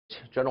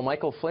General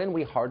Michael Flynn,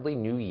 we hardly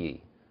knew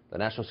ye. The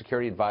National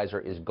Security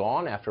Advisor is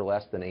gone after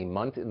less than a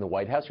month in the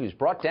White House. He was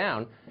brought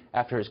down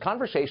after his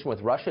conversation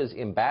with Russia's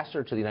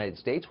ambassador to the United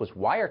States was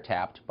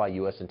wiretapped by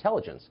U.S.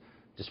 intelligence,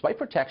 despite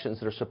protections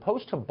that are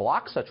supposed to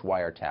block such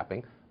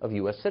wiretapping of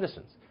U.S.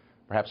 citizens.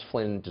 Perhaps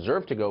Flynn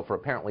deserved to go for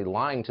apparently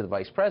lying to the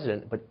vice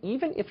president, but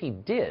even if he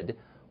did,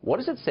 what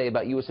does it say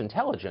about U.S.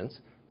 intelligence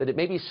that it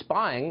may be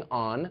spying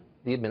on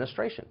the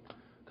administration?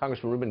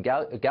 Congressman Ruben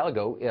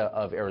Gallego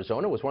of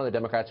Arizona was one of the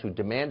Democrats who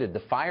demanded the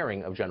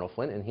firing of General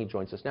Flynn, and he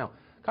joins us now.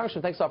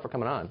 Congressman, thanks a lot for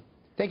coming on.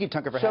 Thank you,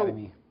 Tucker, for having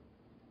me.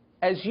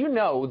 As you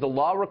know, the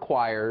law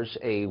requires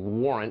a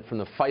warrant from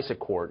the FISA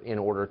court in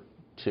order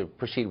to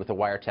proceed with a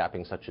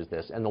wiretapping such as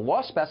this. And the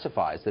law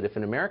specifies that if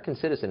an American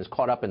citizen is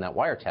caught up in that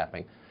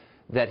wiretapping,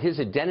 that his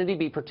identity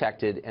be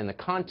protected and the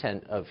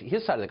content of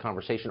his side of the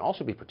conversation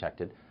also be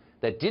protected.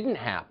 That didn't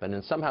happen,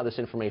 and somehow this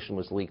information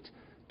was leaked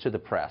to the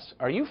press.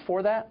 Are you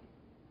for that?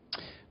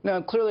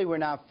 No, clearly we're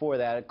not for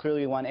that.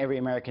 Clearly we want every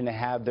American to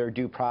have their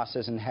due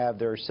process and have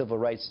their civil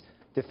rights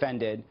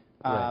defended.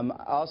 Right.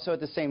 Also, at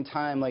the same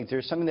time,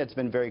 there's something that's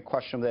been very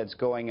questionable that's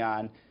going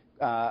on.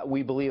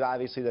 We believe,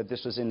 obviously, that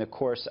this was in the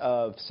course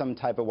of some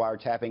type of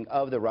wiretapping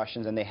of the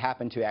Russians, and they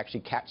happened to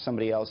actually catch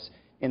somebody else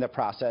in the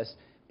process.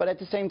 But at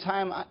the same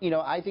time,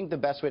 I think the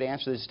best way to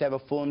answer this is to have a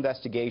full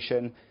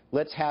investigation.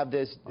 Let's have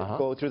this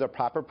go through the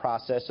proper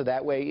process, so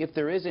that way, if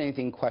there is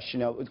anything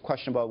questionable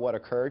about what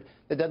occurred,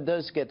 that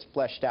does get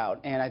fleshed out.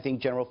 And I think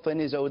General Flynn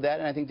is owed that,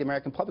 and I think the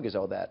American public is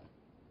owed that.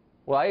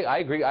 Well, I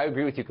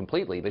agree with you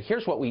completely. But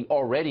here's what we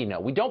already know.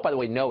 We don't, by the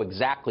way, know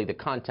exactly the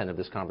content of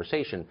this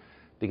conversation,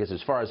 because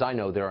as far as I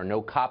know, there are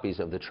no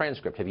copies of the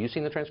transcript. Have you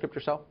seen the transcript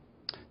yourself?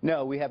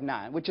 No, we have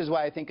not, which is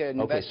why I think an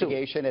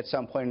investigation at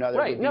some point or another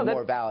would be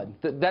more valid.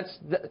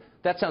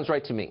 That sounds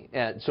right to me.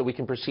 So we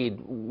can proceed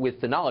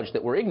with the knowledge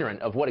that we're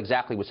ignorant of what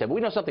exactly was said. But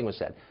we know something was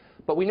said.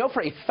 But we know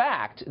for a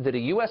fact that a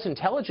U.S.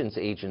 intelligence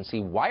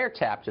agency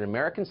wiretapped an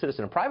American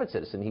citizen, a private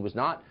citizen. He was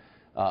not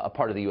a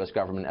part of the U.S.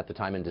 government at the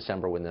time in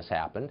December when this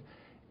happened.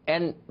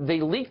 And they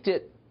leaked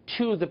it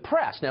to the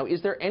press. Now,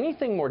 is there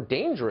anything more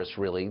dangerous,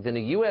 really, than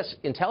a U.S.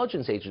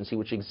 intelligence agency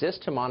which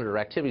exists to monitor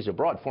activities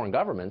abroad, foreign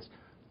governments,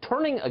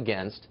 turning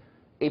against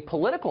a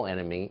political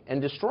enemy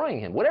and destroying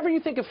him? Whatever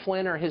you think of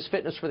Flynn or his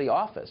fitness for the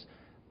office,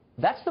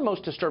 that's the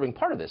most disturbing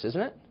part of this,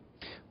 isn't it?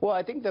 Well,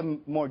 I think the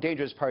more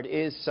dangerous part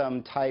is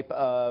some type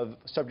of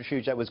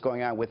subterfuge that was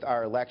going on with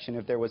our election,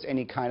 if there was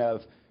any kind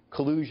of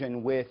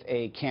collusion with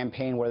a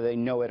campaign, whether they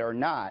know it or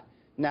not.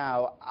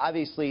 Now,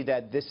 obviously,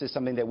 that this is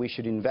something that we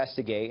should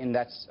investigate, and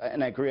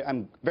I agree.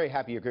 I'm very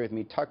happy you agree with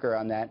me, Tucker,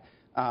 on that.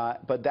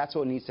 But that's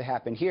what needs to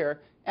happen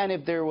here. And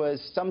if there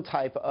was some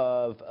type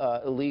of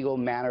illegal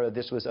manner that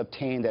this was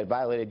obtained that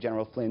violated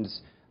General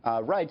Flynn's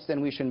rights,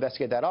 then we should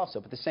investigate that also.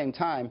 But at the same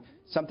time,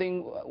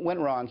 something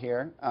went wrong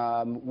here.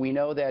 We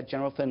know that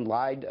General Flynn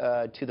lied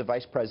to the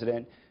vice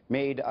president,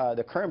 made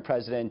the current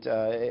president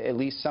at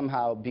least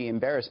somehow be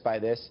embarrassed by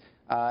this.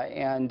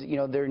 And,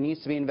 there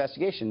needs to be an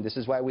investigation. This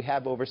is why we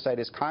have oversight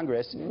as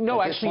Congress.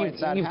 No, actually,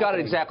 you've got it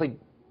exactly.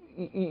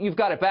 You've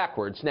got it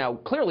backwards. Now,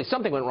 clearly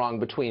something went wrong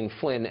between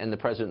Flynn and the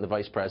president and the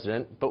vice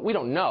president, but we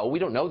don't know. We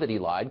don't know that he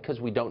lied because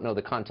we don't know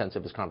the contents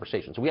of his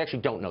conversation. So we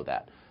actually don't know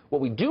that.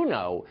 What we do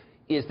know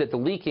is that the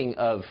leaking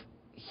of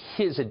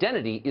his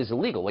identity is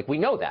illegal. We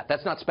know that.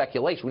 That's not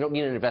speculation. We don't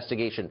need an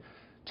investigation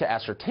to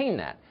ascertain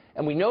that.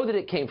 And we know that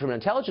it came from an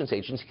intelligence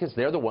agency because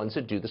they're the ones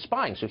that do the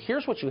spying. So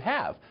here's what you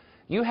have.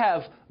 You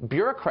have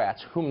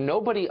bureaucrats whom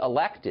nobody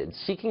elected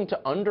seeking to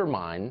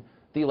undermine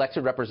the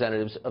elected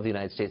representatives of the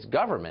United States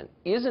government.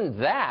 Isn't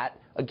that,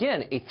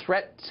 again, a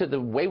threat to the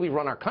way we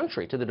run our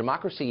country, to the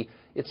democracy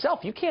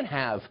itself? You can't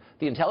have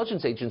the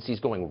intelligence agencies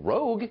going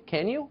rogue,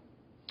 can you?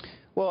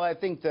 Well, I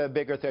think the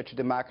bigger threat to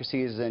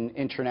democracy is an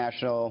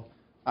international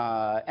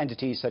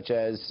entities such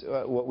as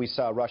what we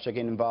saw Russia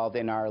get involved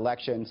in our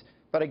elections.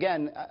 But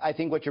again, I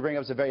think what you bring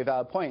up is a very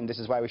valid point, and this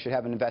is why we should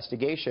have an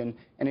investigation,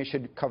 and it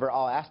should cover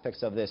all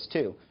aspects of this,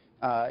 too.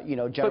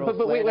 General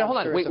but wait, Flynn, hold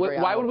on.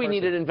 sure Why would we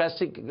need an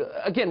investigation?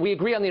 Again, we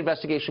agree on the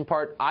investigation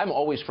part. I'm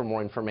always for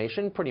more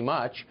information, pretty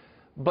much.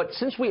 But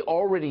since we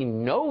already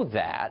know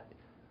that,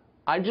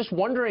 I'm just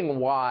wondering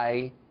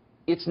why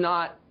it's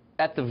not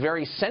at the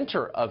very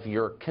center of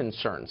your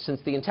concern.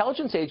 Since the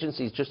intelligence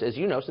agencies, just as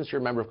you know, since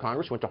you're a member of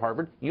Congress, went to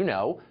Harvard, you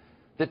know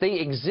that they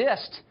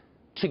exist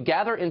to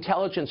gather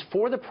intelligence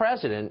for the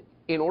president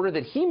in order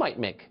that he might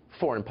make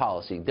foreign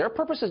policy. Their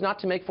purpose is not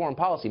to make foreign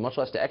policy, much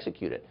less to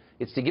execute it.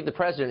 It's to give the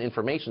president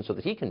information so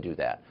that he can do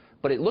that.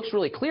 But it looks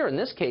really clear in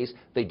this case,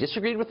 they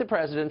disagreed with the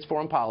president's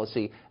foreign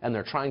policy, and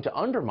they're trying to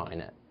undermine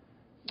it.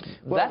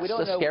 Well,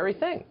 that's a scary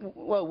thing.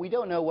 Well, we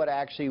don't know what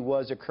actually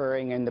was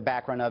occurring in the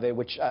background of it,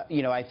 which,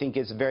 I think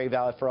is very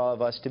valid for all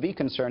of us to be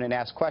concerned and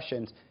ask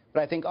questions.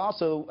 But I think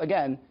also,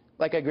 again,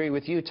 like I agree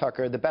with you,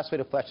 Tucker, the best way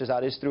to flesh this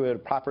out is through a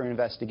proper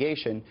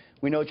investigation.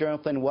 We know General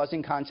Flynn was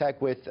in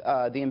contact with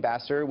the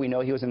ambassador. We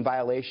know he was in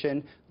violation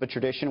of a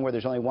tradition where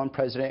there's only one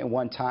president at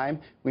one time.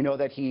 We know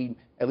that he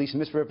at least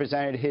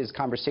misrepresented his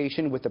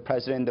conversation with the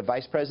president and the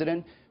vice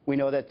president. We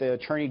know that the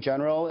Attorney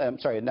General,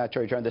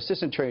 the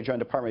Assistant Attorney General,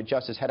 Department of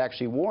Justice, had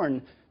actually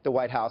warned the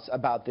White House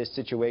about this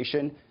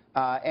situation.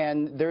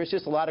 And there's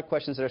just a lot of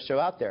questions that are still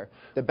out there.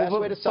 The best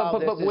way to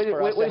solve this is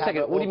for us to have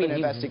an open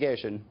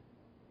investigation.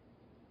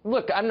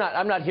 Look, I'm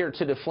not here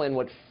to defend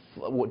what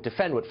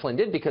Flynn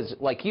did, because,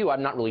 like you,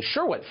 I'm not really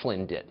sure what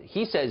Flynn did.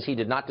 He says he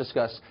did not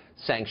discuss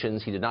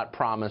sanctions. He did not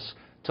promise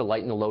to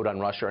lighten the load on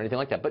Russia or anything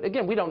like that. But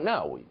again, we don't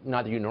know,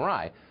 neither you nor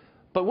I.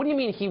 But what do you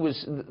mean he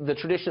was the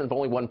tradition of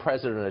only one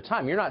president at a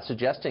time? You're not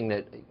suggesting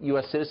that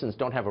U.S. citizens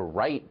don't have a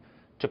right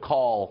to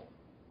call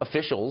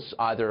officials,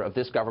 either of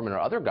this government or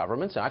other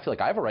governments, and I feel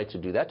like I have a right to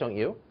do that, don't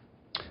you?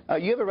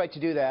 You have a right to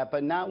do that,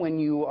 but not when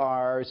you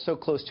are so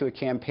close to a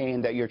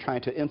campaign that you're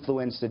trying to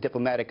influence the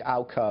diplomatic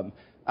outcome.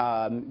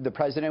 The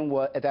president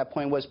at that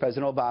point was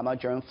President Obama.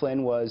 General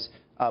Flynn was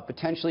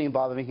potentially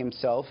involving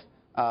himself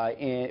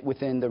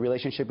within the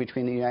relationship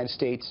between the United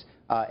States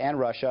and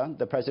Russia.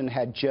 The president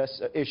had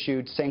just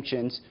issued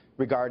sanctions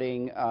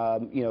regarding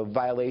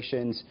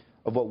violations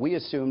of what we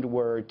assumed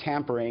were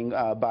tampering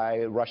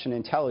by Russian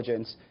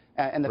intelligence.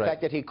 And the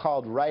fact that he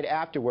called right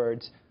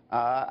afterwards,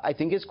 I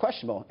think is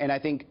questionable. And I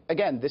think,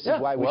 again, this is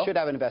why we should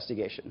have an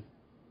investigation.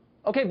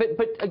 Okay,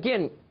 but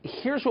again,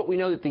 here's what we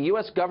know, that the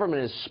U.S.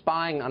 government is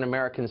spying on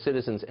American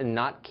citizens and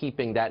not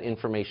keeping that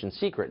information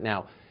secret.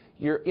 Now,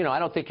 I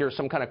don't think you're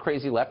some kind of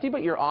crazy lefty,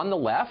 but you're on the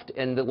left,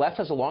 and the left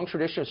has a long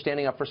tradition of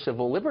standing up for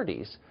civil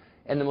liberties.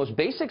 And the most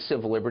basic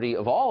civil liberty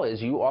of all,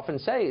 as you often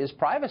say, is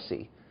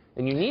privacy.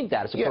 And you need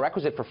that. It's a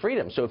prerequisite for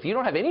freedom. So if you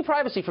don't have any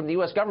privacy from the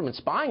U.S. government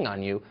spying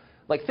on you,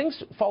 like,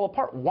 things fall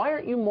apart. Why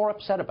aren't you more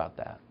upset about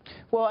that?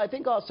 Well, I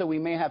think also we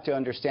may have to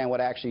understand what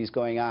actually is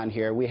going on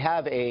here. We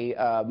have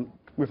a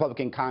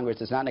Republican Congress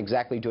that's not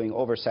exactly doing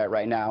oversight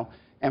right now.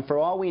 And for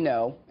all we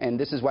know, and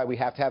this is why we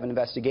have to have an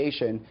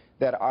investigation,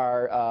 that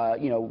our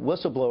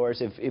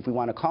whistleblowers, if we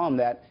want to call them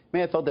that,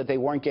 may have felt that they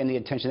weren't getting the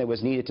attention that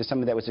was needed to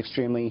something that was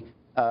extremely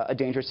a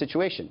dangerous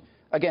situation.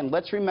 Again,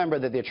 let's remember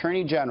that the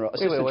Attorney General,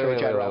 Assistant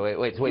Attorney General.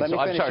 Wait. So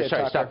I'm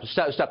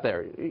sorry. Stop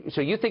there.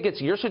 So you think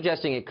you're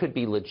suggesting it could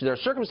be there are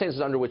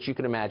circumstances under which you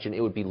can imagine it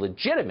would be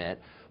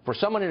legitimate for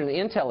someone in an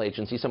intel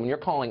agency, someone you're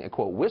calling a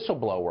quote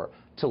whistleblower,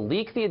 to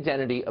leak the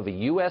identity of a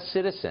U.S.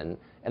 citizen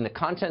and the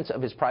contents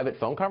of his private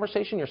phone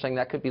conversation? You're saying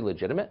that could be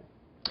legitimate?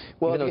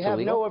 Well, if you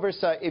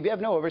have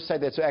no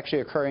oversight that's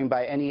actually occurring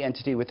by any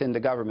entity within the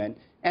government,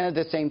 and at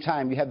the same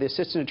time you have the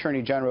Assistant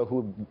Attorney General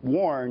who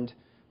warned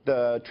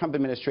the Trump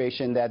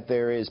administration that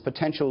there is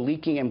potential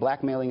leaking and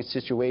blackmailing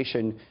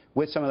situation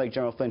with someone like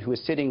General Flynn, who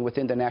is sitting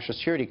within the National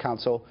Security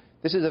Council,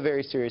 this is a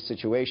very serious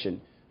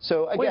situation.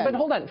 So again, wait, but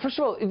hold on. First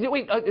of all,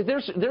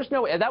 there's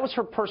no. That was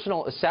her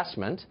personal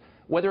assessment.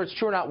 Whether it's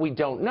true or not, we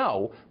don't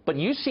know. But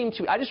you seem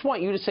to. I just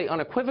want you to say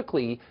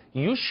unequivocally,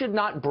 you should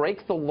not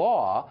break the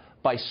law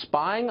by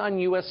spying on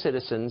U.S.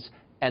 citizens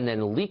and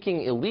then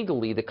leaking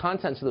illegally the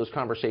contents of those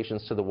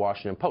conversations to the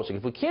Washington Post. Like,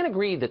 if we can't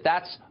agree that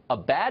that's a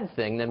bad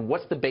thing, then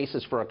what's the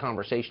basis for a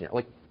conversation here?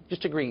 Like,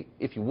 just agree,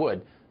 if you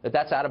would, that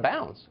that's out of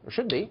bounds, or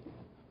should be.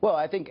 Well,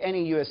 I think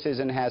any U.S.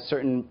 citizen has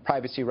certain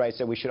privacy rights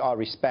that we should all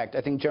respect.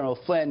 I think General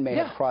Flynn may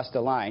have crossed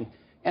the line.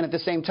 And at the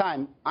same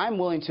time, I'm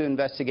willing to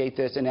investigate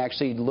this and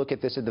actually look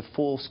at this at the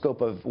full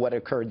scope of what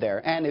occurred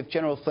there. And if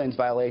General Flynn's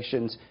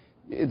violations,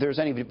 if there's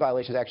any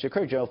violations that actually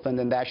occurred, General Flynn,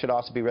 then that should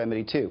also be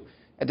remedied too.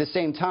 At the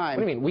same time...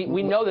 What do you mean?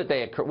 We know that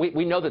they occurred.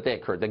 We know that they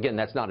occurred. Again,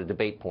 that's not a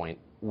debate point.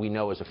 We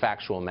know as a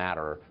factual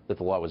matter that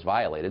the law was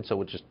violated. So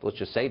let's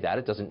just say that.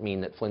 It doesn't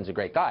mean that Flynn's a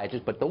great guy,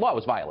 but the law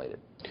was violated,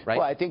 right?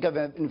 Well, I think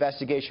an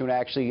investigation would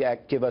actually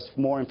give us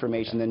more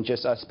information than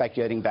just us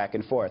speculating back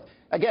and forth.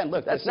 Again,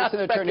 look, the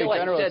Assistant Attorney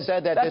General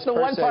said that that's the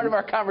one part of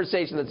our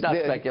conversation that's not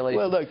speculation.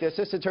 Well, look, the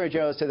Assistant Attorney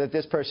General said that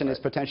this person is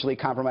potentially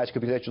compromised,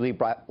 could be potentially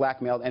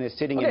blackmailed, and is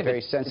sitting in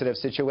very sensitive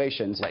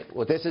situations. Right.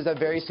 Well, this is a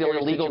very serious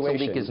situation. It's still illegal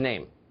to leak his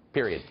name,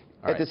 period.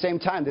 At the same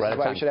time, this is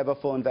why we should have a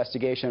full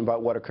investigation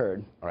about what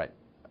occurred. All right.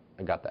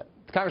 I got that.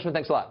 Congressman,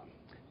 thanks a lot.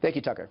 Thank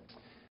you, Tucker.